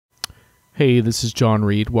Hey, this is John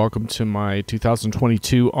Reed. Welcome to my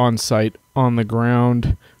 2022 on-site,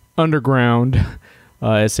 on-the-ground, underground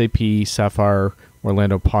SAP Sapphire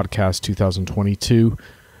Orlando podcast 2022.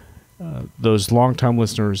 Those longtime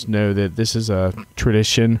listeners know that this is a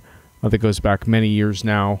tradition that goes back many years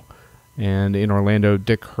now. And in Orlando,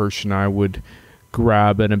 Dick Hirsch and I would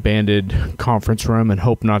grab an abandoned conference room and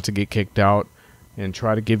hope not to get kicked out and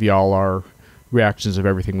try to give you all our reactions of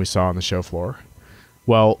everything we saw on the show floor.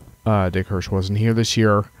 Well, Dick Hirsch wasn't here this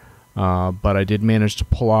year, but I did manage to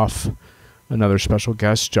pull off another special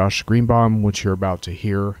guest, Josh Greenbaum, which you're about to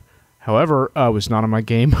hear. However, I was not on my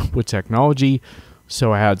game with technology,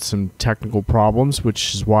 so I had some technical problems,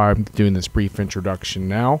 which is why I'm doing this brief introduction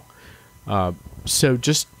now. So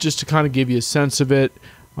just to kind of give you a sense of it,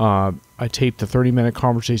 I taped a 30-minute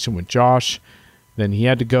conversation with Josh, then he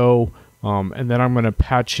had to go, and then I'm going to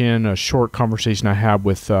patch in a short conversation I had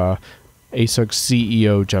with ASUG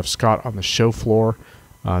CEO Jeff Scott on the show floor,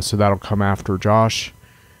 so that'll come after Josh.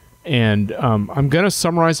 And I'm going to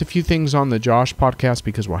summarize a few things on the Josh podcast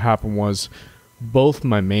because what happened was both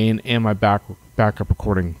my main and my backup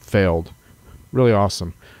recording failed. Really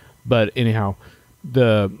awesome. But anyhow,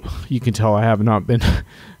 you can tell I have not been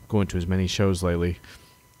going to as many shows lately.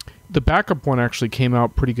 The backup one actually came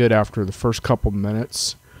out pretty good after the first couple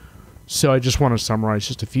minutes. So I just want to summarize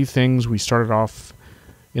just a few things. We started off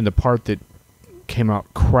in the part that came out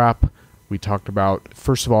crap. We talked about,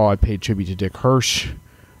 first of all, I paid tribute to Dick Hirsch,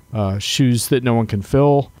 shoes that no one can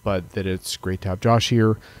fill, but that it's great to have Josh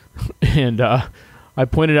here. And I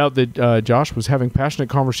pointed out that Josh was having passionate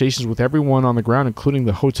conversations with everyone on the ground, including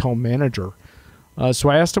the hotel manager. So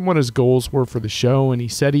I asked him what his goals were for the show, and he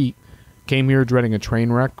said he came here dreading a train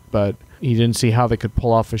wreck, but he didn't see how they could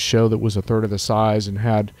pull off a show that was a third of the size and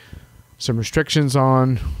had some restrictions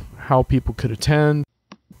on how people could attend.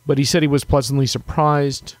 But he said he was pleasantly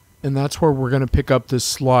surprised, and that's where we're going to pick up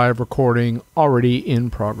this live recording already in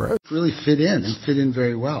progress. Really fit in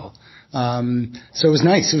very well. So it was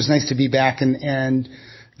nice. It was nice to be back and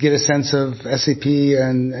get a sense of SAP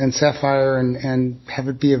and Sapphire and have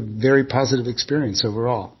it be a very positive experience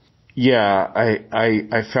overall. Yeah,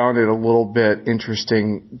 I found it a little bit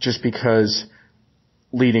interesting just because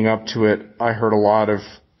leading up to it, I heard a lot of,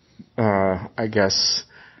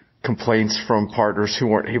 complaints from partners who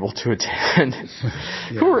weren't able to attend,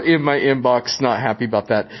 who were in my inbox, not happy about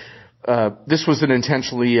that. This was an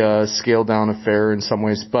intentionally scaled down affair in some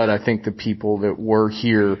ways, but I think the people that were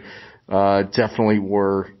here definitely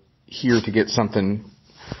were here to get something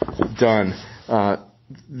done.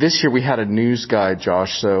 This year we had a news guide,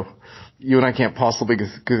 Josh, so you and I can't possibly get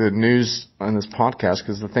the news on this podcast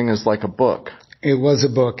because the thing is like a book. It was a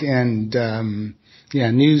book, and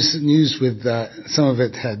news with some of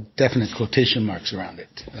it had definite quotation marks around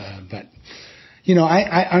it. But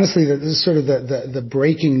I honestly, this is sort of the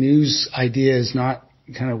breaking news idea is not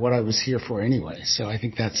kind of what I was here for anyway. So I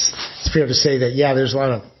think it's fair to say that there's a lot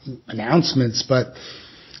of announcements, but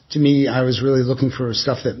to me, I was really looking for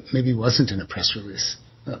stuff that maybe wasn't in a press release.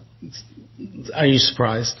 Are you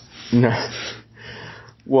surprised? No.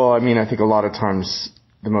 Well, I mean, I think a lot of times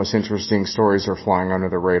the most interesting stories are flying under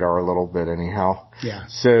the radar a little bit anyhow. Yeah.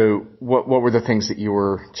 So what were the things that you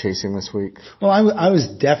were chasing this week? Well, I was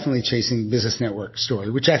definitely chasing Business Network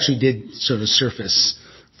story, which actually did sort of surface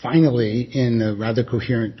finally in a rather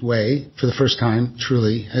coherent way for the first time,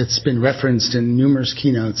 truly. It's been referenced in numerous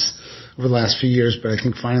keynotes over the last few years, but I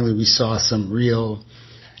think finally we saw some real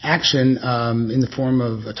action in the form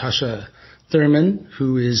of Atasha Thurman,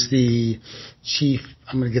 who is the chief,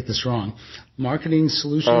 I'm going to get this wrong, Marketing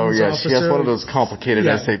Solutions Officer. Oh, yes. She has one of those complicated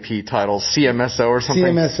SAP titles, CMSO or something.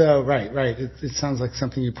 CMSO, right. It sounds like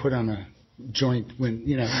something you put on a joint when,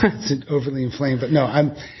 it's overly inflamed. But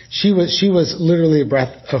no, she was literally a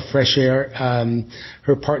breath of fresh air.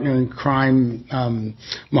 Her partner in crime,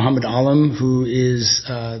 Mohammed Alam, who is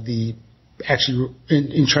actually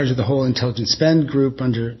in charge of the whole intelligence spend group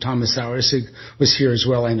under Thomas Sauersig, was here as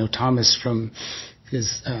well. I know Thomas from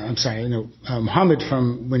Mohammed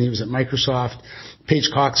from when he was at Microsoft. Paige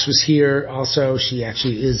Cox was here also. She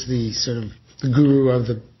actually is the sort of the guru of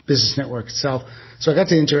the Business Network itself. So I got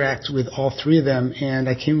to interact with all three of them, and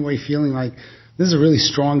I came away feeling like this is a really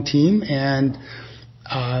strong team, and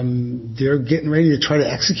they're getting ready to try to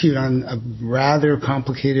execute on a rather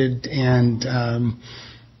complicated and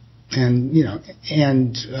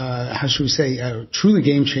how should we say, a truly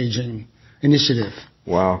game-changing initiative.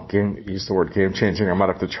 Wow, use the word game-changing. I might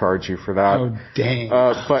have to charge you for that. Oh, dang.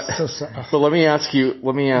 But let me ask you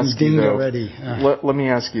though. Already. Let me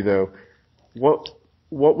ask you though,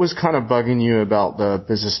 what was kind of bugging you about the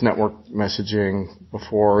business network messaging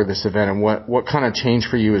before this event, and what kind of changed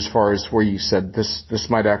for you as far as where you said this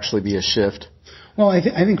might actually be a shift? Well, I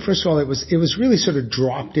think first of all, it was really sort of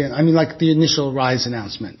dropped in. I mean, like the initial RISE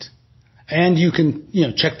announcement. And you can,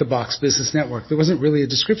 check the box business network. There wasn't really a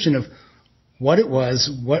description of what it was,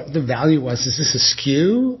 what the value was. Is this a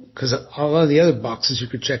SKU? Because a lot of the other boxes you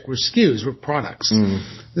could check were SKUs, were products.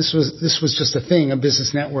 This was just a thing, a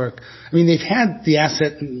business network. I mean, they've had the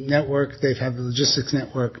asset network, they've had the logistics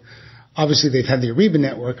network. Obviously, they've had the Ariba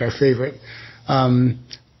network, our favorite.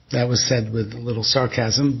 That was said with a little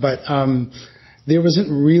sarcasm, but there wasn't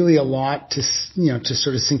really a lot to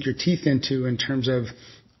sort of sink your teeth into in terms of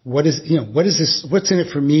what is this? What's in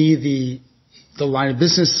it for me, the line of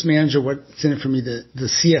business manager, what's in it for me, the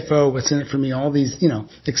CFO, what's in it for me, all these,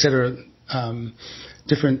 et cetera,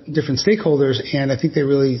 different stakeholders. And I think they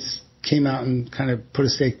really came out and kind of put a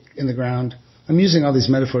stake in the ground. I'm using all these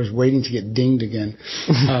metaphors waiting to get dinged again.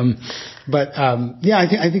 I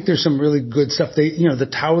think there's some really good stuff. The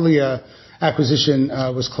Taulia acquisition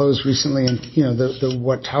was closed recently, and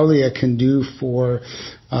what Taulia can do for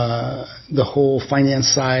the whole finance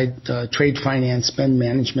side, trade finance, spend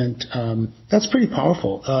management, that's pretty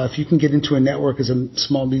powerful. If you can get into a network as a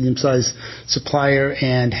small, medium-sized supplier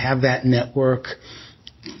and have that network,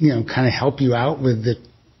 kind of help you out with the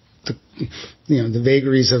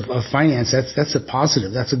vagaries of finance, that's a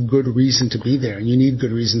positive. That's a good reason to be there. And you need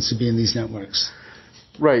good reasons to be in these networks.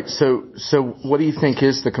 Right. So what do you think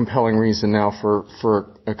is the compelling reason now for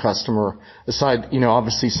a customer? Aside,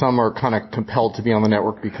 obviously some are kind of compelled to be on the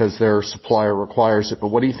network because their supplier requires it, but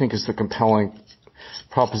what do you think is the compelling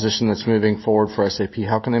proposition that's moving forward for SAP?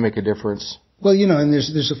 How can they make a difference? Well, and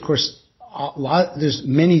there's of course there's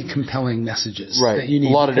many compelling messages that you need.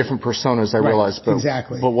 A lot of different personas, I realize, but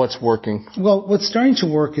exactly. But what's working? Well, what's starting to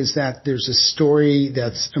work is that there's a story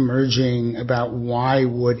that's emerging about why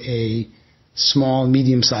would a small,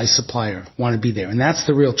 medium-sized supplier want to be there. And that's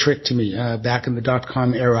the real trick to me. Back in the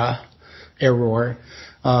dot-com error, there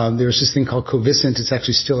was this thing called Covisint. It's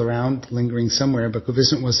actually still around, lingering somewhere, but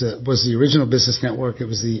Covisint was the original business network. It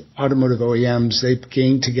was the automotive OEMs. They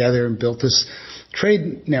came together and built this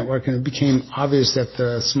trade network, and it became obvious that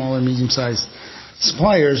the smaller, medium-sized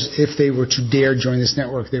suppliers, if they were to dare join this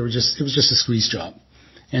network, it was just a squeeze job.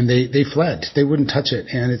 And they fled. They wouldn't touch it,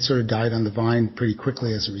 and it sort of died on the vine pretty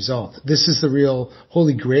quickly as a result. This is the real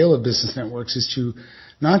holy grail of business networks, is to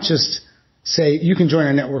not just say, you can join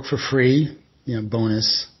our network for free,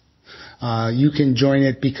 bonus. You can join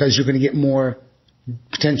it because you're going to get more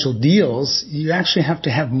potential deals. You actually have to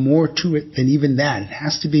have more to it than even that. It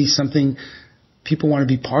has to be something people want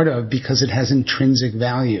to be part of because it has intrinsic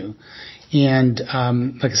value. And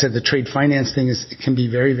like I said, the trade finance thing can be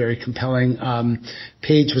very, very compelling.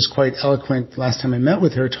 Paige was quite eloquent last time I met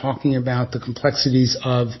with her, talking about the complexities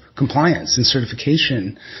of compliance and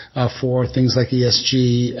certification for things like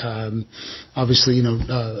ESG, obviously,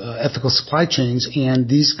 ethical supply chains. And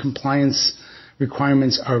these compliance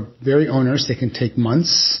requirements are very onerous. They can take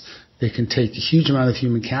months. They can take a huge amount of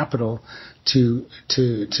human capital to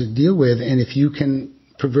deal with. And if you can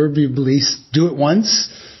proverbially do it once,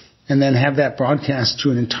 and then have that broadcast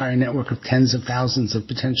to an entire network of tens of thousands of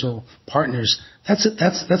potential partners,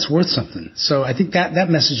 that's worth something. So I think that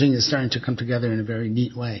messaging is starting to come together in a very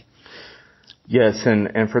neat way. Yes,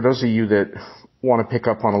 and for those of you that want to pick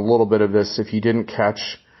up on a little bit of this, if you didn't catch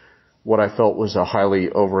what I felt was a highly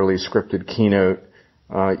overly scripted keynote,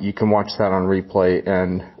 you can watch that on replay.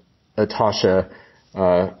 And Natasha,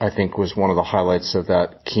 I think, was one of the highlights of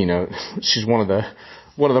that keynote. She's one of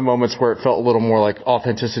the moments where it felt a little more like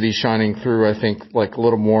authenticity shining through. I think like a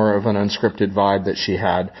little more of an unscripted vibe that she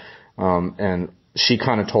had. And she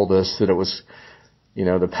kind of told us that it was,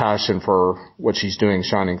 the passion for what she's doing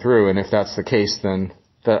shining through. And if that's the case, then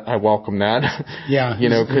that I welcome that. Yeah.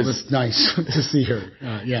 It was nice to see her.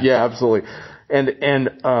 Yeah, absolutely. And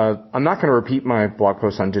I'm not going to repeat my blog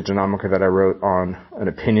post on Diginomica that I wrote on an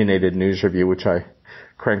opinionated news review, which I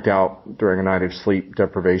cranked out during a night of sleep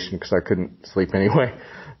deprivation because I couldn't sleep anyway.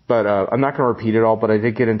 But I'm not going to repeat it all, but I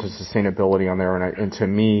did get into sustainability on there. And to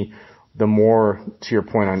me, the more, to your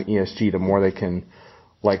point on ESG, the more they can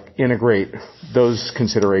integrate those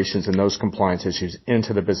considerations and those compliance issues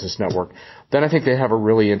into the business network, then I think they have a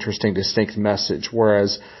really interesting, distinct message.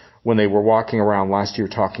 Whereas when they were walking around last year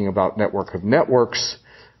talking about network of networks,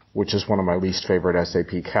 which is one of my least favorite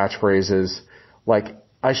SAP catchphrases,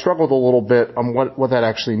 I struggled a little bit on what that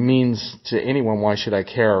actually means to anyone. Why should I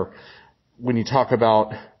care? When you talk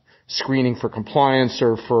about screening for compliance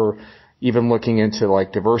or for even looking into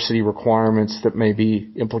diversity requirements that may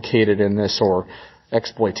be implicated in this, or,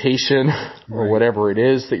 exploitation or whatever it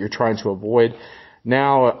is that you're trying to avoid.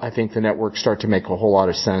 Now I think the networks start to make a whole lot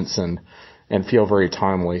of sense and feel very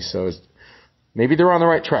timely. So maybe they're on the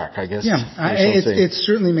right track, I guess. Yeah, it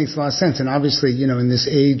certainly makes a lot of sense. And obviously, in this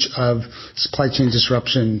age of supply chain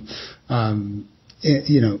disruption,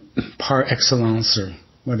 par excellence, or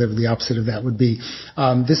whatever the opposite of that would be,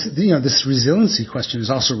 this resiliency question is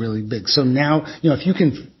also really big. So now, if you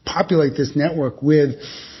can populate this network with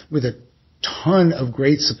a ton of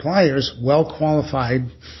great suppliers, well qualified,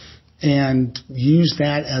 and use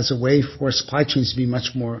that as a way for supply chains to be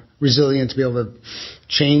much more resilient, to be able to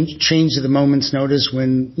change at the moment's notice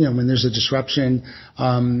when there's a disruption.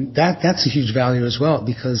 That's a huge value as well,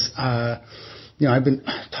 because I've been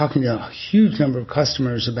talking to a huge number of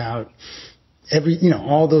customers about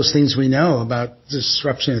all those things we know about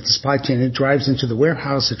disruption at the supply chain. It drives into the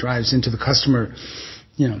warehouse, it drives into the customer,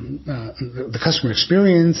 the customer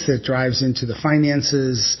experience, it drives into the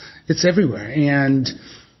finances. It's everywhere. And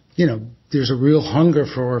there's a real hunger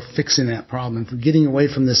for fixing that problem, for getting away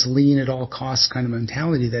from this lean at all costs kind of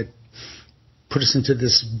mentality that put us into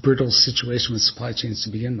this brittle situation with supply chains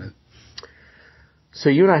to begin with. So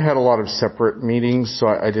you and I had a lot of separate meetings, so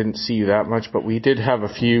I didn't see you that much, but we did have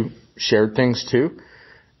a few shared things too.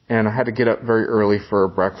 And I had to get up very early for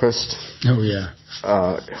breakfast. Oh, yeah.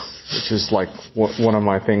 Which is like one of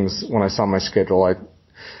my things. When I saw my schedule, I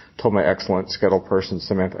told my excellent schedule person,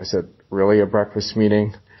 Samantha, I said, really, a breakfast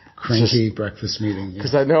meeting? Cranky breakfast meeting.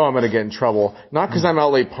 Because I know I'm going to get in trouble. Not because I'm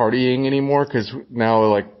out late partying anymore, because now,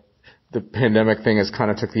 like, the pandemic thing has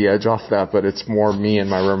kind of took the edge off that, but it's more me in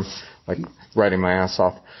my room, like, writing my ass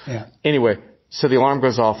off. Yeah. Anyway, so the alarm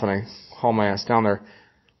goes off and I haul my ass down there.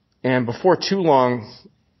 And before too long,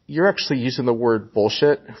 you're actually using the word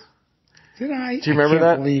bullshit. Did I? Do you remember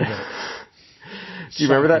I can't that? Believe it. Do you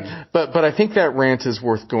remember that? But I think that rant is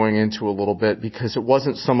worth going into a little bit, because it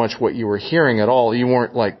wasn't so much what you were hearing at all. You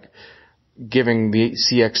weren't like giving the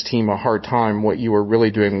CX team a hard time. What you were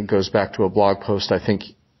really doing goes back to a blog post, I think,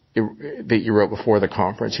 that you wrote before the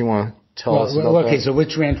conference. You want to tell us about that? Okay, so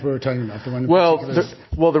which rant were we talking about? The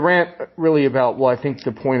one the rant really about, I think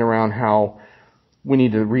the point around how we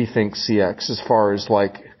need to rethink CX as far as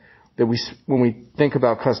like, that when we think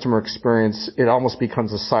about customer experience, it almost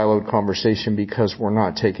becomes a siloed conversation because we're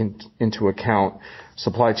not taking into account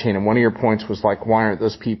supply chain. And one of your points was like, why aren't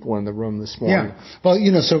those people in the room this morning? Yeah.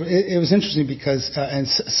 Well, so it was interesting because, and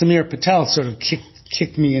Samir Patel sort of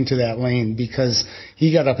kicked me into that lane, because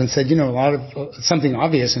he got up and said, a lot of something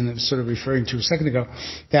obvious, and it was sort of referring to a second ago,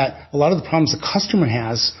 that a lot of the problems the customer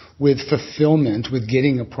has with fulfillment, with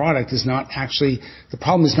getting a product, is not actually, the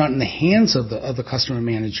problem is not in the hands of the customer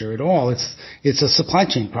manager at all. It's a supply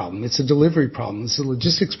chain problem. It's a delivery problem. It's a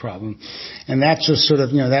logistics problem. And that just sort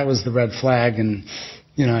of, that was the red flag. And,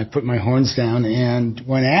 I put my horns down and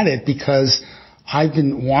went at it, because I've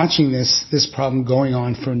been watching this problem going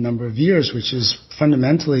on for a number of years, which is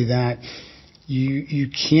fundamentally that you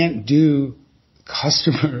can't do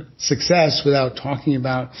customer success without talking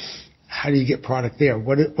about how do you get product there?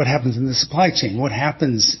 What happens in the supply chain? What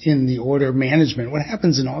happens in the order management? What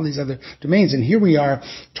happens in all these other domains? And here we are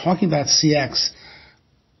talking about CX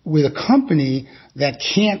with a company that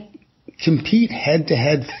can't compete head to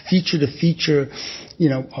head, feature to feature,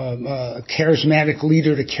 charismatic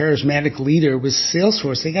leader to charismatic leader with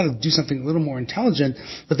Salesforce. They got to do something a little more intelligent,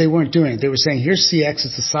 but they weren't doing it. They were saying, here's CX,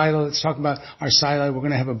 it's a silo. Let's talk about our silo. We're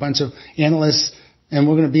going to have a bunch of analysts, and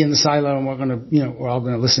we're going to be in the silo, and we're going to, we're all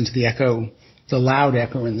going to listen to the echo, the loud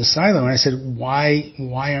echo in the silo. And I said, why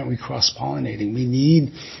aren't we cross-pollinating? We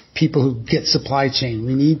need people who get supply chain.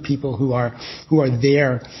 We need people who are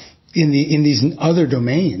there in these other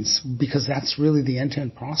domains, because that's really the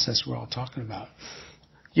end-to-end process we're all talking about.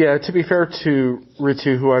 Yeah, to be fair to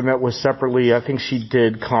Ritu, who I met with separately, I think she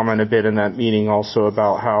did comment a bit in that meeting also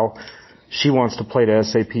about how she wants to play to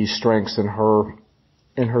SAP's strengths in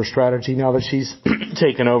her strategy now that she's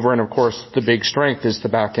taken over. And of course, the big strength is the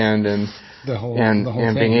back end and the whole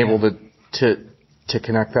being able to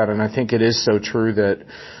connect that. And I think it is so true that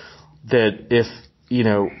if,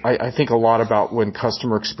 I think a lot about when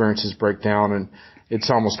customer experiences break down, and it's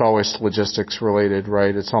almost always logistics related,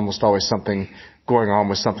 right? It's almost always something going on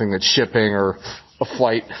with something that's shipping, or a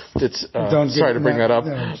flight that's, sorry to bring that up,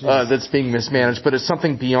 that's being mismanaged, but it's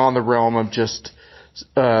something beyond the realm of just,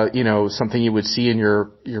 something you would see in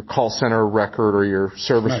your call center record or your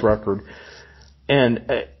service record.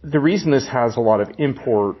 And the reason this has a lot of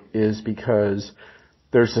import is because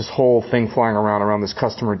there's this whole thing flying around this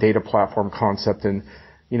customer data platform concept. And,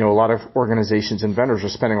 a lot of organizations and vendors are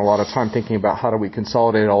spending a lot of time thinking about how do we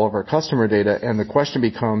consolidate all of our customer data. And the question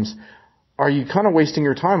becomes, are you kind of wasting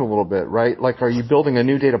your time a little bit, right? Like, are you building a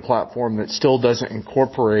new data platform that still doesn't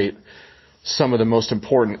incorporate some of the most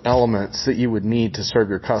important elements that you would need to serve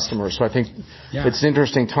your customers? So I think it's an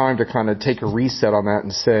interesting time to kind of take a reset on that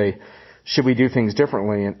and say, should we do things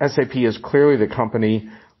differently? And SAP is clearly the company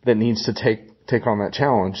that needs to take on that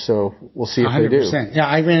challenge. So we'll see if 100%. They do. Yeah,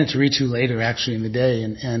 I ran into Ritu later actually in the day,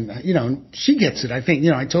 and she gets it. I think,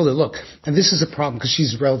 I told her, look, and this is a problem because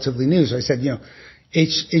she's relatively new. So I said,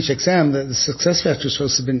 HXM, the success factors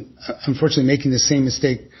folks have been unfortunately making the same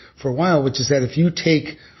mistake for a while, which is that if you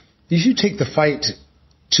take the fight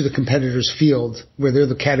to the competitor's field where they're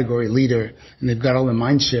the category leader and they've got all the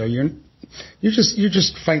mind share, you're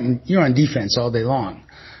just fighting, you're on defense all day long.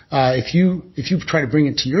 If you try to bring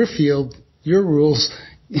it to your field, your rules,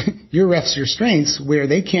 your refs, your strengths, where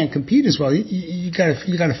they can't compete as well, you got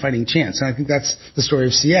a fighting chance. And I think that's the story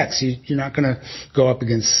of CX. You're not going to go up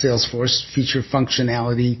against Salesforce feature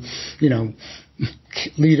functionality,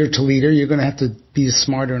 leader to leader. You're going to have to be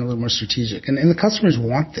smarter and a little more strategic. And the customers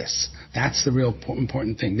want this. That's the real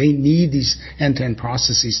important thing. They need these end-to-end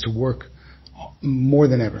processes to work more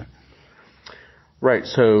than ever. Right.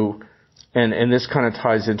 So, and this kind of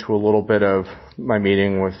ties into a little bit of my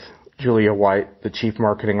meeting with Julia White, the Chief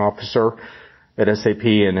Marketing Officer at SAP.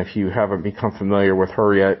 And if you haven't become familiar with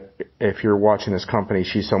her yet, if you're watching this company,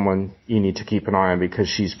 she's someone you need to keep an eye on because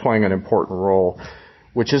she's playing an important role,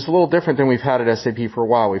 which is a little different than we've had at SAP for a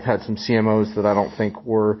while. We've had some CMOs that I don't think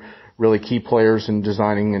were really key players in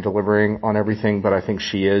designing and delivering on everything, but I think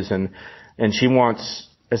she is. And she wants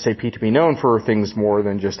SAP to be known for things more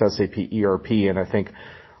than just SAP ERP. And I think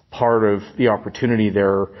part of the opportunity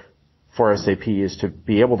there for SAP is to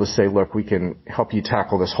be able to say, look, we can help you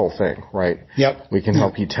tackle this whole thing, right? Yep. We can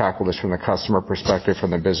help you tackle this from the customer perspective,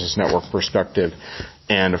 from the business network perspective.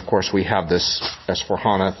 And of course, we have this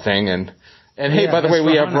S/4HANA thing. And hey, by the way,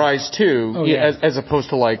 we have RISE too, as opposed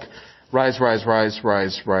to like RISE,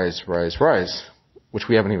 which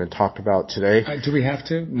we haven't even talked about today. Do we have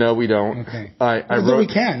to? No, we don't. Okay. We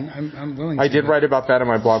can. I'm willing to. I did write about that in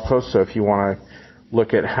my blog post, so if you want to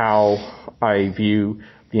look at how I view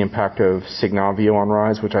the impact of Signavio on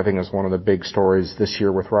RISE, which I think is one of the big stories this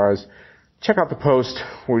year with RISE, check out the post.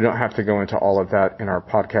 We don't have to go into all of that in our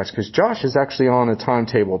podcast because Josh is actually on a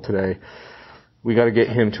timetable today. We got to get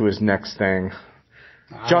him to his next thing.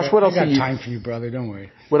 Josh, what else are you? I got time for you, brother. Don't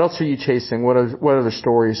worry. What else are you chasing? What other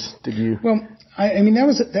stories did you? Well, I mean that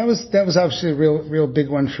was obviously a real big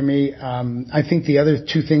one for me. I think the other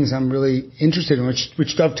two things I'm really interested in,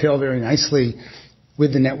 which dovetail very nicely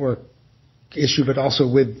with the network issue, but also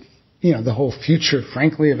with the whole future,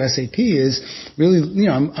 frankly, of SAP is really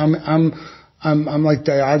I'm like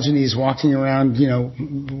Diogenes walking around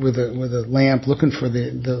with a lamp looking for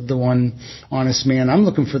the one honest man. I'm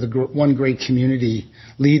looking for the one great community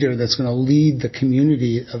leader that's going to lead the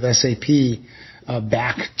community of SAP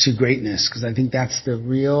back to greatness, because I think that's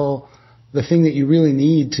the thing that you really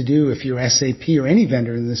need to do if you're SAP or any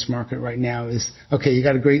vendor in this market right now is, okay, you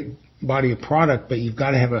got a great body of product, but you've got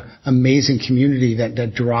to have an amazing community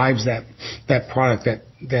that drives that product,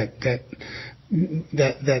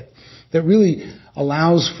 that really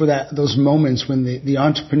allows for those moments when the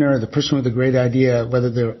entrepreneur, the person with a great idea, whether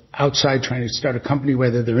they're outside trying to start a company,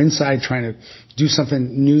 whether they're inside trying to do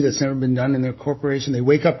something new that's never been done in their corporation, they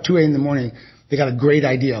wake up 2 a.m. in the morning, they got a great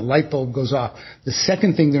idea, a light bulb goes off. The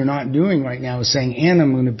second thing they're not doing right now is saying, and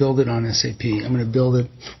I'm going to build it on SAP. I'm going to build it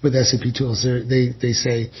with SAP tools. They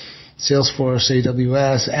say Salesforce,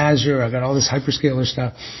 AWS, Azure, I got all this hyperscaler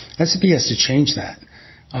stuff. SAP has to change that.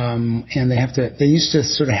 And they used to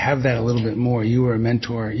sort of have that a little bit more. You were a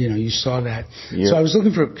mentor, you saw that. Yep. So I was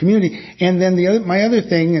looking for a community. And then my other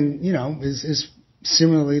thing, is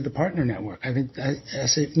similarly the partner network. I think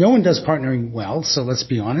no one does partnering well, so let's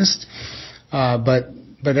be honest. But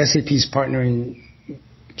SAP's partnering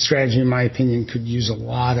strategy, in my opinion, could use a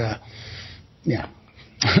lot of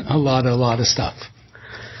stuff.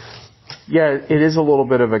 Yeah, it is a little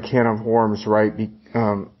bit of a can of worms, right?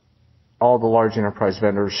 All the large enterprise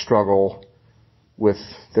vendors struggle with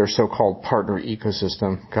their so-called partner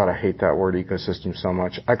ecosystem. God, I hate that word ecosystem so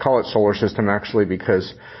much. I call it solar system actually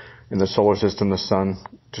because in the solar system the sun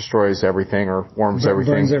destroys everything or warms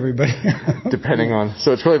everything. Burns everybody. Depending on,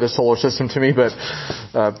 so it's really the solar system to me, but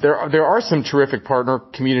there are some terrific partner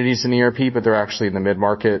communities in ERP, but they're actually in the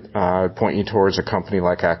mid-market. I'd point you towards a company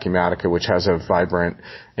like Acumatica, which has a vibrant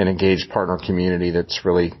and engaged partner community that's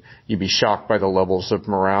really, you'd be shocked by the levels of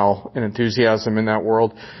morale and enthusiasm in that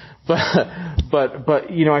world. But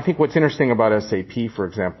I think what's interesting about SAP, for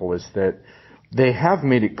example, is that they have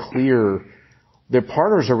made it clear their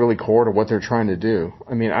partners are really core to what they're trying to do.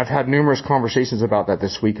 I mean, I've had numerous conversations about that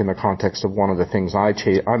this week in the context of one of the things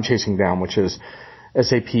I'm chasing down, which is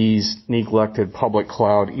SAP's neglected public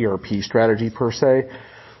cloud ERP strategy per se,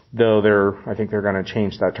 though I think they're going to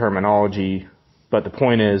change that terminology. But the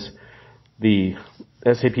point is, the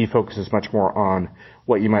SAP focuses much more on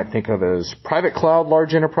what you might think of as private cloud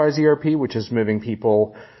large enterprise ERP, which is moving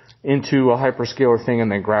people into a hyperscaler thing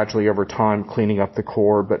and then gradually over time cleaning up the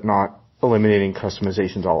core, but not eliminating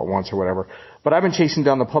customizations all at once or whatever. But I've been chasing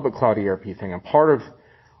down the public cloud ERP thing, and part of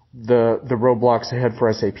the roadblocks ahead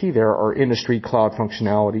for SAP there are industry cloud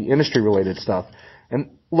functionality, industry related stuff.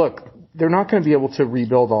 And look, they're not going to be able to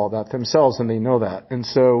rebuild all that themselves, and they know that. And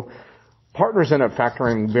so partners end up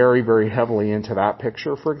factoring very, very heavily into that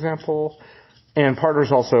picture, for example. And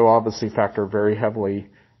partners also obviously factor very heavily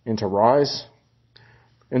into RISE.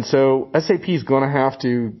 And so SAP is going to have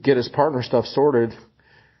to get its partner stuff sorted.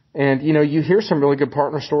 And, you hear some really good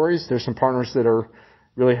partner stories. There's some partners that are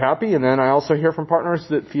really happy. And then I also hear from partners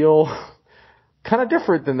that feel kind of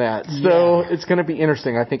different than that. So it's going to be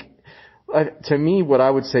interesting. I think, to me, what I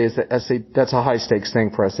would say is that that's a high stakes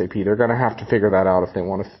thing for SAP. They're going to have to figure that out if they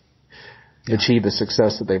want to achieve the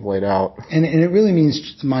success that they've laid out. And it really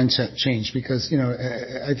means mindset change because,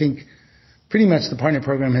 I think pretty much the partner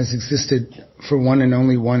program has existed for one and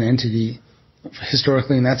only one entity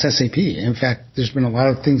historically, and that's SAP. In fact, there's been a lot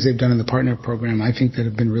of things they've done in the partner program, I think, that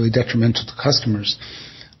have been really detrimental to customers.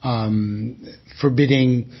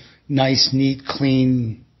 Forbidding nice, neat,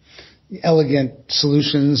 clean, elegant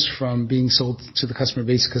solutions from being sold to the customer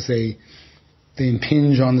base because they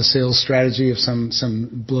impinge on the sales strategy of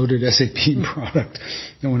some bloated SAP product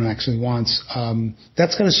no one actually wants.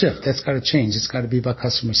 That's got to shift. That's got to change. It's got to be about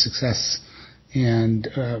customer success. And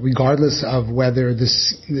regardless of whether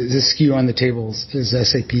this SKU on the tables is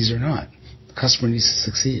SAP's or not, the customer needs to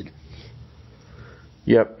succeed.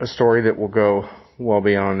 Yep, a story that will go well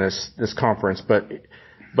beyond this conference, but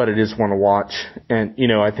it is one to watch. And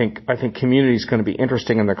I think community is going to be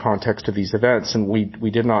interesting in the context of these events. And we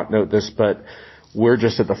did not note this, but we're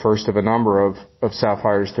just at the first of a number of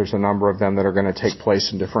Sapphires. There's a number of them that are going to take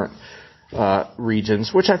place in different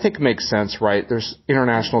regions, which I think makes sense, right? There's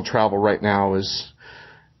international travel right now is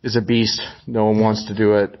a beast. No one wants to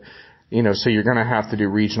do it, so you're going to have to do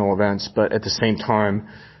regional events. But at the same time,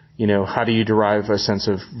 how do you derive a sense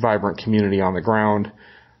of vibrant community on the ground?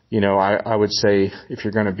 I would say if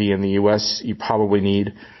you're going to be in the U.S., you probably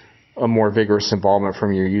need a more vigorous involvement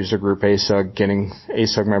from your user group ASUG, getting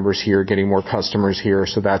ASUG members here, getting more customers here.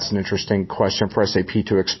 So that's an interesting question for SAP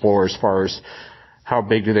to explore as far as how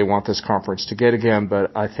big do they want this conference to get again.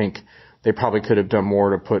 But I think they probably could have done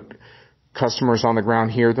more to put customers on the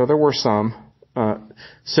ground here, though there were some.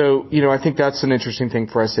 So I think that's an interesting thing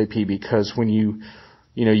for SAP because when you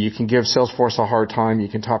can give Salesforce a hard time, you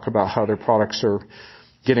can talk about how their products are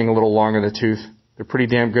getting a little long in the tooth. They're pretty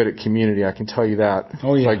damn good at community, I can tell you that.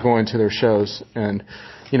 Oh, yeah. By going to their shows. And,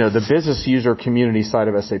 the business user community side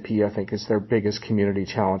of SAP, I think, is their biggest community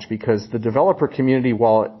challenge because the developer community,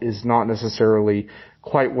 while it is not necessarily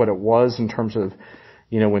quite what it was in terms of,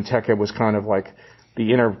 when TechEd was kind of like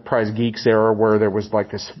the enterprise geeks era where there was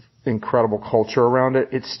like this incredible culture around it,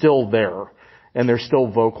 it's still there. And they're still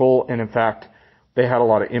vocal. And in fact, they had a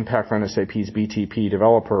lot of impact on SAP's BTP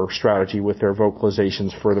developer strategy with their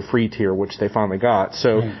vocalizations for the free tier, which they finally got.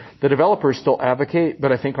 So the developers still advocate,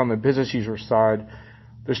 but I think on the business user side,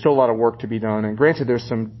 there's still a lot of work to be done. And granted, there's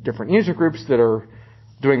some different user groups that are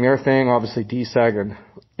doing their thing. Obviously, DSAG and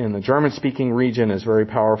in the German-speaking region is very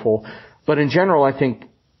powerful. But in general, I think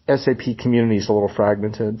SAP community is a little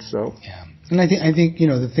fragmented. So yeah, and I think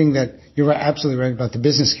the thing that you're right, absolutely right about the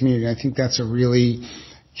business community. I think that's a really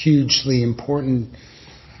hugely important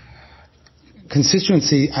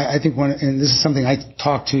constituency. I think and this is something I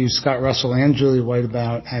talked to Scott Russell and Julia White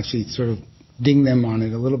about, actually sort of ding them on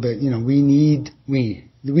it a little bit.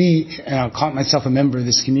 We, and I'll call myself a member of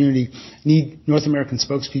this community, need North American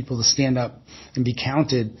spokespeople to stand up and be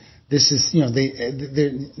counted. This is,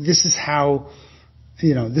 this is how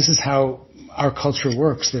our culture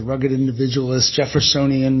works. The rugged individualist,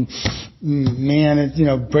 Jeffersonian man,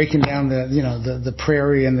 breaking down the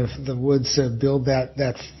prairie and the woods to build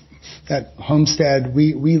that homestead.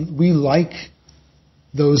 We like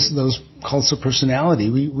those cults of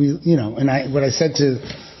personality. What I said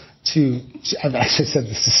I said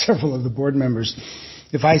this to several of the board members.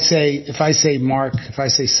 If I say Mark, if I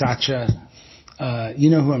say Satya,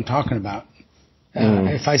 you know who I'm talking about.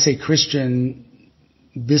 If I say Christian,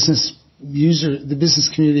 business user, the business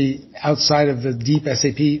community outside of the deep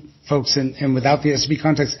SAP folks and without the SAP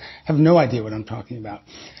context have no idea what I'm talking about.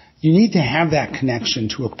 you need to have that connection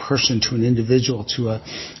to a person, to an individual, to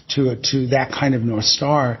that kind of North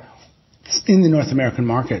Star in the North American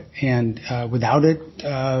market. And without it,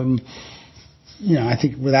 I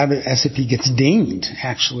think without it, SAP gets dinged.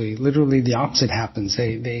 Actually, literally the opposite happens.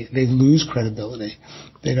 They lose credibility.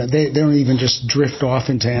 They don't even just drift off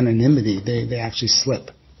into anonymity. They actually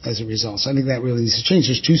slip as a result. So I think that really needs to change.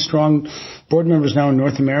 There's 2 strong board members now in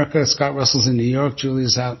North America. Scott Russell's in New York.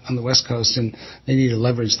 Julia's out on the West Coast, and they need to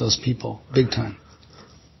leverage those people big time.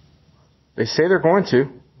 They say they're going to,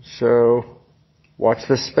 so watch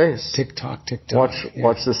this space. TikTok.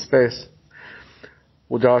 Watch this space.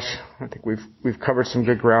 Well, Josh, I think we've covered some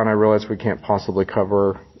good ground. I realize we can't possibly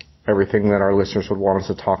cover everything that our listeners would want us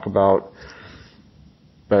to talk about,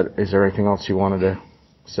 but is there anything else you wanted to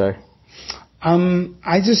say?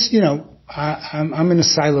 I just, I'm in a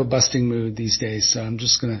silo busting mood these days, so I'm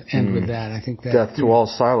just going to end with that. I think that death to all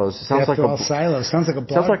silos. It sounds like all silos. Sounds like a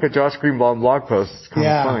blog. Sounds like a Josh Greenbaum blog post. It's kind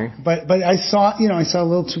of funny. But I saw a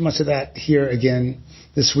little too much of that here again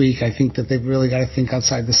this week. I think that they've really got to think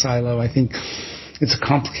outside the silo. I think it's a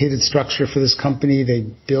complicated structure for this company. They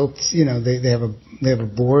built, they have a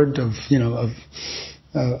board of,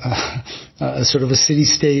 a sort of a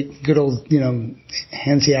city-state, good old,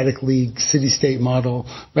 Hanseatic League city-state model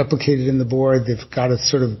replicated in the board. They've got to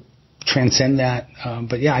sort of transcend that.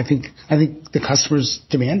 But yeah, I think the customers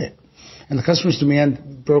demand it. And the customers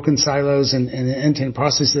demand broken silos and end-to-end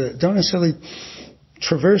processes that don't necessarily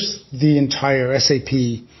traverse the entire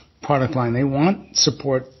SAP product line. They want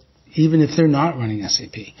support even if they're not running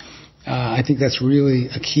SAP. I think that's really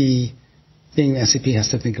a key thing that SAP has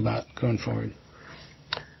to think about going forward.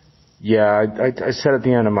 Yeah, I said at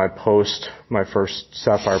the end of my post, my first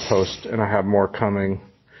Sapphire post, and I have more coming,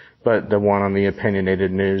 but the one on the opinionated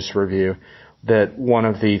news review, that one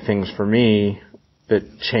of the things for me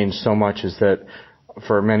that changed so much is that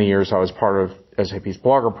for many years I was part of SAP's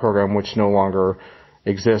Blogger program, which no longer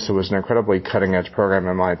exists. It was an incredibly cutting edge program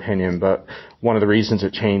in my opinion, but one of the reasons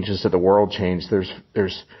it changed is that the world changed.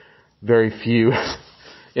 There's very few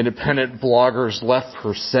independent bloggers left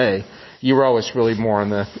per se. You were always really more on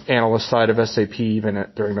the analyst side of SAP even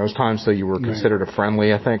during those times, so you were considered a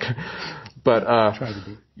friendly, I think. But try to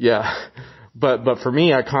be. Yeah. But for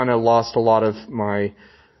me, I kind of lost a lot of my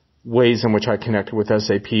ways in which I connected with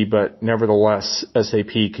SAP, but nevertheless,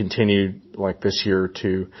 SAP continued like this year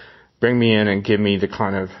to bring me in and give me the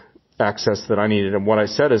kind of access that I needed. And what I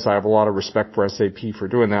said is I have a lot of respect for SAP for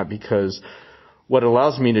doing that, because what it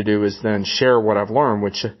allows me to do is then share what I've learned,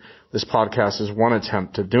 which this podcast is one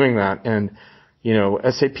attempt at doing that. And,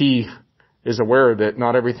 SAP is aware that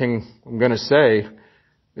not everything I'm going to say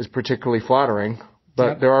is particularly flattering,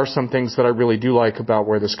 but there are some things that I really do like about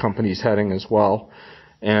where this company is heading as well.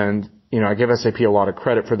 And, I give SAP a lot of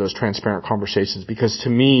credit for those transparent conversations, because to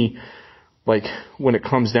me, like when it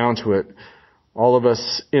comes down to it, all of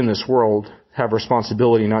us in this world have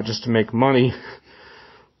responsibility not just to make money.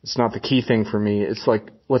 It's not the key thing for me. It's like,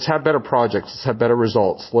 let's have better projects. Let's have better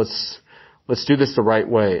results. Let's do this the right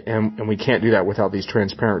way. And we can't do that without these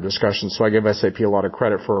transparent discussions. So I give SAP a lot of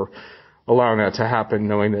credit for allowing that to happen,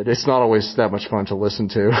 knowing that it's not always that much fun to listen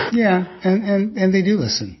to. Yeah. And they do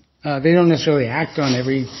listen. They don't necessarily act on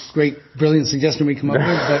every great, brilliant suggestion we come up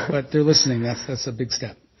with, but they're listening. That's a big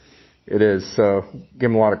step. It is. So give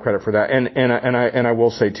them a lot of credit for that. And I will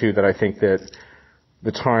say too that I think that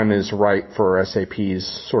the time is right for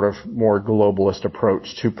SAP's sort of more globalist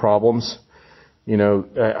approach to problems.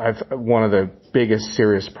 One of the biggest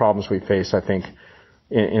serious problems we face, I think,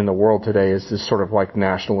 in the world today is this sort of like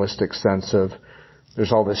nationalistic sense of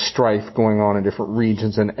there's all this strife going on in different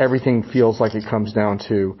regions, and everything feels like it comes down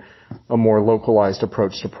to a more localized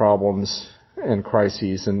approach to problems and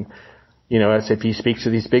crises. And, SAP speaks to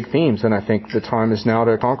these big themes, and I think the time is now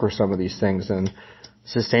to conquer some of these things. And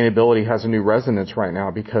sustainability has a new resonance right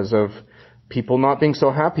now because of people not being so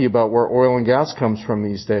happy about where oil and gas comes from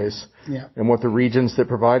these days, and what the regions that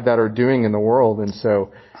provide that are doing in the world. And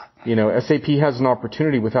so, SAP has an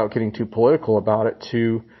opportunity, without getting too political about it,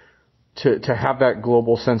 to have that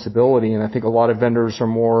global sensibility. And I think a lot of vendors are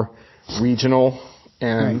more regional,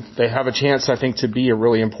 and they have a chance, I think, to be a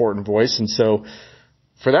really important voice. And so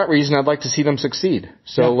for that reason, I'd like to see them succeed.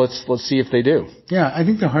 So let's see if they do. Yeah, I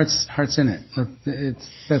think the heart's in it.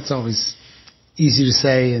 That's always easy to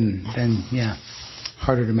say and then,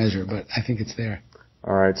 harder to measure, but I think it's there.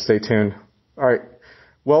 All right, stay tuned. All right.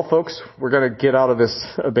 Well, folks, we're going to get out of this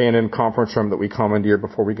abandoned conference room that we commandeered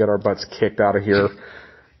before we get our butts kicked out of here.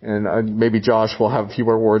 And maybe Josh will have a few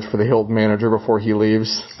more words for the Hilton manager before he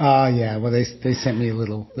leaves. Yeah. Well, they sent me a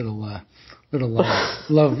little little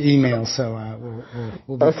love email, so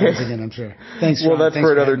we'll be friends again, I'm sure. Thanks, John. Well, that's Thanks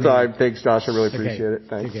for another time. Me. Thanks, Josh. I really appreciate it.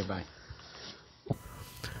 Thanks. Okay, bye.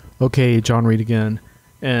 Okay, John Reed again.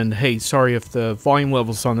 And hey, sorry if the volume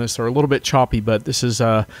levels on this are a little bit choppy, but this is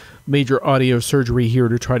a major audio surgery here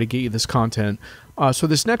to try to get you this content. So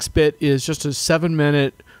this next bit is just a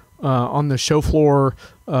 7-minute on the show floor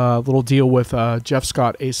little deal with Jeff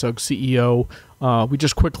Scott, ASUG CEO. We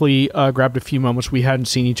just quickly grabbed a few moments. We hadn't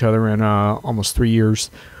seen each other in almost 3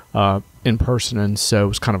 years in person, and so it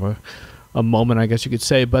was kind of a moment, I guess you could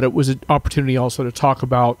say. But it was an opportunity also to talk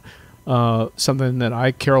about something that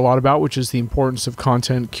I care a lot about, which is the importance of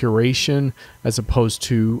content curation as opposed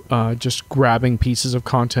to just grabbing pieces of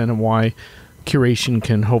content, and why curation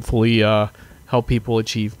can hopefully help people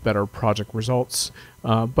achieve better project results.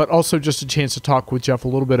 But also just a chance to talk with Jeff a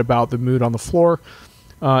little bit about the mood on the floor.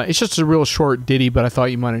 It's just a real short ditty, but I thought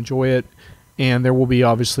you might enjoy it. And there will be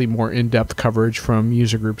obviously more in-depth coverage from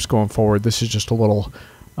user groups going forward. This is just a little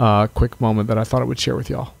quick moment that I thought I would share with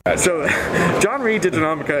y'all. So, John Reed,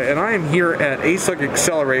 Diginomica, and I am here at ASUG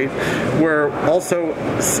Accelerate, where also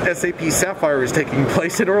SAP Sapphire is taking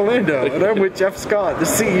place in Orlando. And I'm with Jeff Scott, the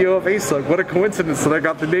CEO of ASUG. What a coincidence that I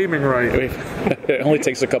got the naming right. It only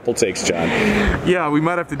takes a couple takes, John. Yeah, we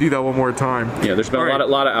might have to do that one more time. Yeah, there's been a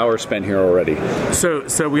lot of hours spent here already.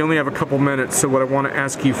 So we only have a couple minutes, so what I want to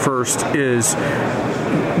ask you first is,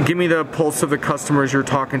 give me the pulse of the customers you're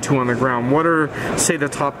talking to on the ground. What are, say, the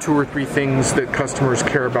top 2 or 3 things that customers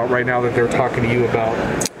care about right now that they're talking to you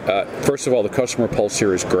about? First of all, the customer pulse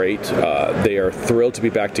here is great. They are thrilled to be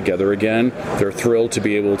back together again. They're thrilled to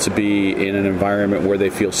be able to be in an environment where they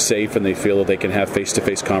feel safe and they feel that they can have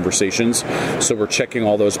face-to-face conversations. So we're checking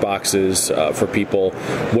all those boxes for people.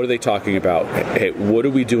 What are they talking about? Hey, what do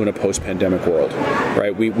we do in a post-pandemic world?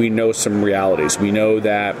 Right? We know some realities. We know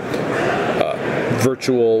that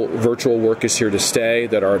virtual work is here to stay,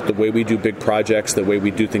 that the way we do big projects, the way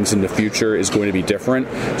we do things in the future is going to be different.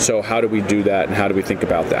 So how do we do that, and how do we think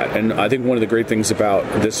about that? And I think one of the great things about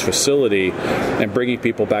this facility and bringing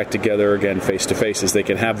people back together again face-to-face is they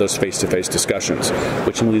can have those face-to-face discussions,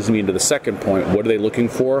 which leads me into the second point. What are they looking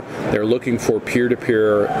for? They're looking for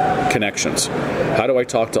peer-to-peer connections. How do I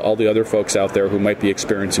talk to all the other folks out there who might be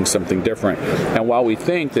experiencing something different? And while we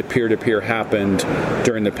think that peer-to-peer happened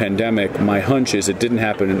during the pandemic, my hunch is it didn't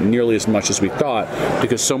happen nearly as much as we thought,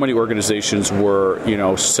 because so many organizations were,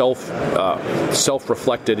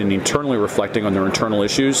 self-reflected and internally reflecting on their internal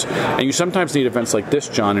issues. And you sometimes need events like this,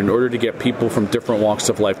 John, in order to get people from different walks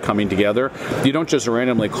of life coming together. You don't just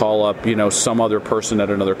randomly call up, some other person at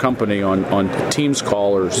another company on Teams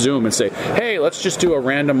call or Zoom and say, hey, let's just do a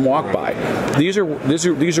random walk by. These are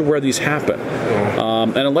where these happen.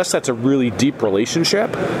 And unless that's a really deep relationship,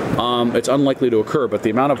 it's unlikely to occur. But the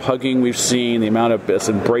amount of hugging we've seen, the amount of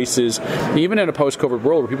embraces, even in a post-COVID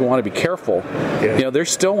world where people want to be careful, they're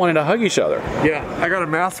still wanting to hug each other. Yeah, I got a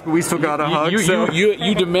mask, but we still got a hug.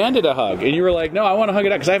 You demanded a hug, and you were like, no, I want to hug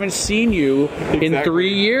it out because I haven't seen you in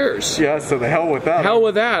 3 years. Yeah, so the hell with that. Hell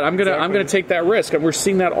with that. I'm gonna take that risk, and we're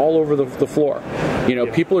seeing that all over the floor.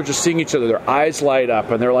 People are just seeing each other. Their eyes light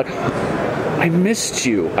up, and they're like, I missed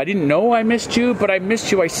you. I didn't know I missed you, but I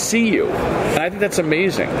missed you. I see you. And I think that's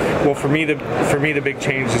amazing. Well, for me, the big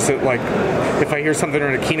change is that, like, if I hear something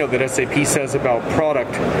in a keynote that SAP says about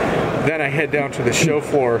product, then I head down to the show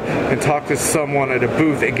floor and talk to someone at a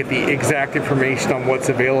booth and get the exact information on what's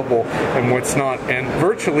available and what's not. And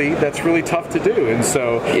virtually, that's really tough to do. And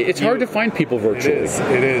so it's hard to find people virtually.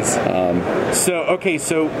 It is. So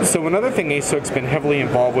another thing ASUG's been heavily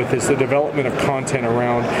involved with is the development of content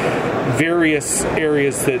around various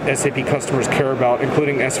areas that SAP customers care about,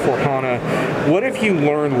 including S4HANA. What have you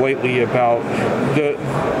learned lately about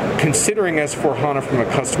considering S4HANA from a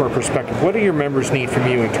customer perspective? What do your members need from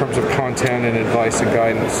you in terms of content and advice and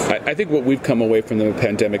guidance? I think what we've come away from the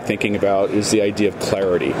pandemic thinking about is the idea of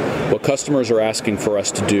clarity. What customers are asking for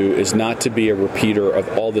us to do is not to be a repeater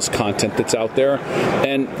of all this content that's out there.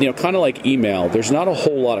 And, kind of like email, there's not a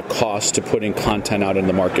whole lot of cost to putting content out in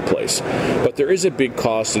the marketplace. But there is a big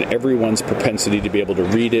cost in everyone's propensity to be able to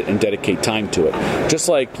read it and dedicate time to it. Just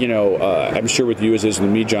like, I'm sure with you as is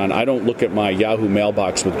with me, John, I don't look at my Yahoo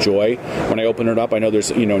mailbox with joy when I open it up. I know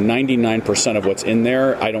there's, 99% of what's in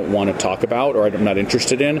there I don't want want to talk about or I'm not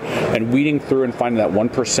interested in. And weeding through and finding that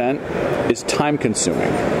 1% is time consuming.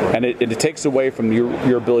 And it takes away from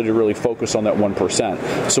your ability to really focus on that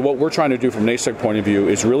 1%. So what we're trying to do from an ASEC point of view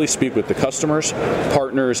is really speak with the customers,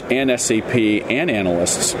 partners, and SAP and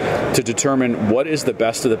analysts to determine what is the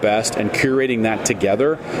best of the best and curating that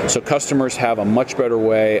together so customers have a much better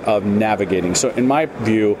way of navigating. So in my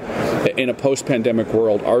view, in a post-pandemic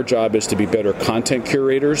world, our job is to be better content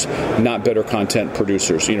curators, not better content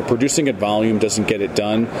producers. Producing at volume doesn't get it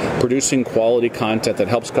done. Producing quality content that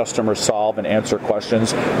helps customers solve and answer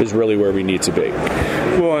questions is really where we need to be.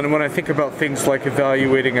 Well, and when I think about things like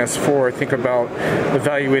evaluating S4, I think about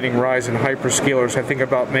evaluating RISE and hyperscalers. I think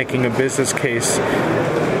about making a business case.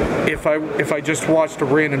 If I just watched a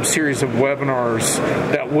random series of webinars,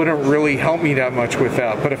 that wouldn't really help me that much with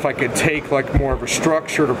that. But if I could take like more of a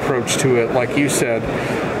structured approach to it, like you said,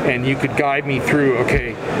 and you could guide me through,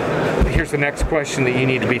 okay, here's the next question that you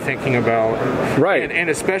need to be thinking about. Right. And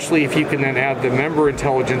especially if you can then add the member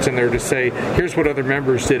intelligence in there to say, here's what other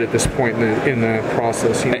members did at this point in the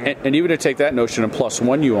process. And even to take that notion and plus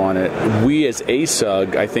one you on it, we as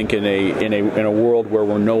ASUG, I think in a world where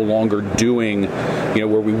we're no longer doing, where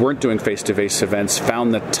we weren't doing face-to-face events,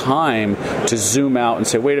 found the time to zoom out and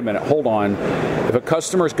say, wait a minute, hold on. If a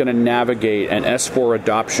customer is going to navigate an S4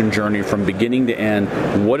 adoption journey from beginning to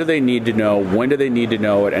end, what do they need to know? When do they need to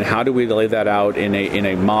know it? And how do we lay that out in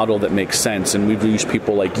a model that makes sense? And we've used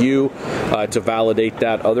people like you to validate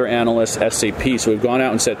that, other analysts, SAP. So we've gone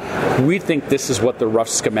out and said, we think this is what the rough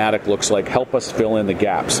schematic looks like. Help us fill in the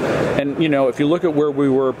gaps. And, if you look at where we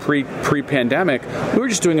were pre-pandemic, we were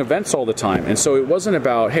just doing events all the time. And so it wasn't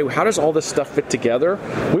about, hey, how does all this stuff fit together?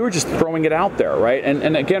 We were just throwing it out there, right?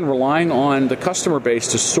 And again, relying on the customer base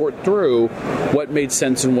to sort through what made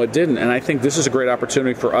sense and what didn't. And I think this is a great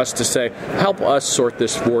opportunity for us to say, help us sort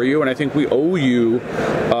this for you. And I think we owe you,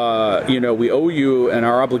 and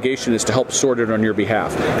our obligation is to help sort it on your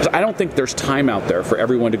behalf. Because I don't think there's time out there for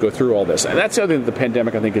everyone to go through all this. And that's the other thing that the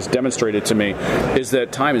pandemic, I think, has demonstrated to me, is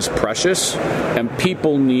that time is precious, and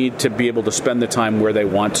people need to be able to spend the time where they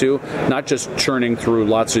want to, not just churning through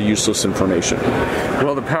lots of useless information.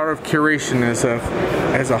 Well, the power of curation as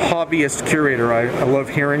a hobbyist curator, I love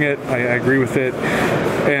hearing it. I agree with it.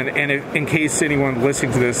 And in case anyone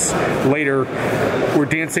listening to this later, we're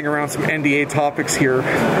dancing around some NDA topics here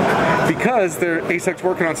because ASEC's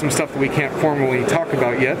working on some stuff that we can't formally talk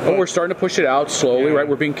about yet. Well, we're starting to push it out slowly, right?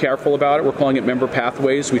 We're being careful about it. We're calling it member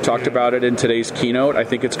pathways. We talked about it in today's keynote. I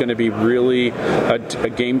think it's going to be really a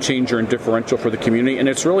game changer and differential for the community. And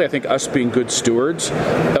it's really, I think, us being good stewards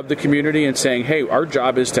of the community and saying, hey, our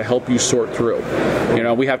job is to help you sort through.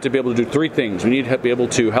 We have to be able to do three things. We need to be able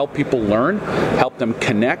to help people learn, help them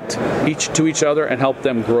connect to each other, and help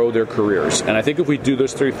them grow their careers. And I think if we do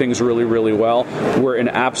those three things really, really well, we're in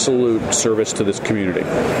absolute service to this community.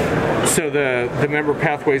 So the member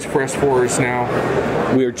pathways for S4 is now?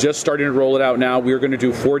 We are just starting to roll it out now. We are going to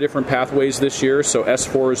do 4 different pathways this year. So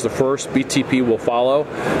S4 is the first, BTP will follow,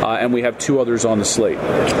 and we have 2 others on the slate.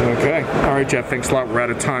 Okay. All right, Jeff, thanks a lot. We're out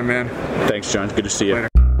of time, man. Thanks, John. Good to see you. Later.